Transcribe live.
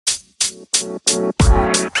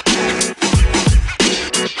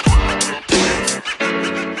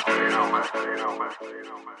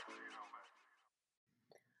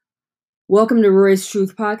Welcome to Rory's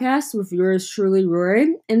Truth Podcast with yours truly,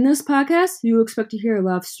 Rory. In this podcast, you expect to hear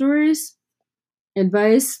love stories,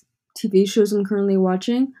 advice, TV shows I'm currently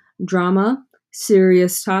watching, drama,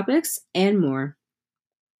 serious topics, and more.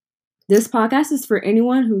 This podcast is for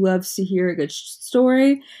anyone who loves to hear a good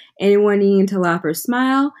story, anyone needing to laugh or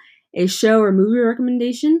smile, a show or movie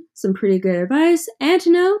recommendation, some pretty good advice, and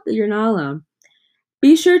to know that you're not alone.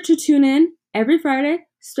 Be sure to tune in every Friday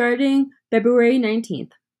starting February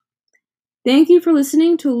 19th. Thank you for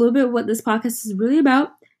listening to a little bit of what this podcast is really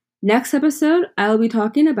about. Next episode, I'll be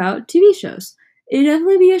talking about TV shows. It'll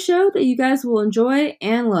definitely be a show that you guys will enjoy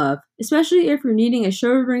and love, especially if you're needing a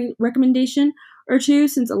show recommendation or two,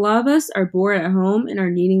 since a lot of us are bored at home and are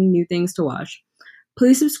needing new things to watch.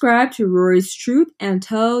 Please subscribe to Rory's Truth and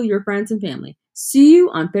tell your friends and family. See you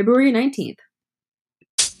on February 19th.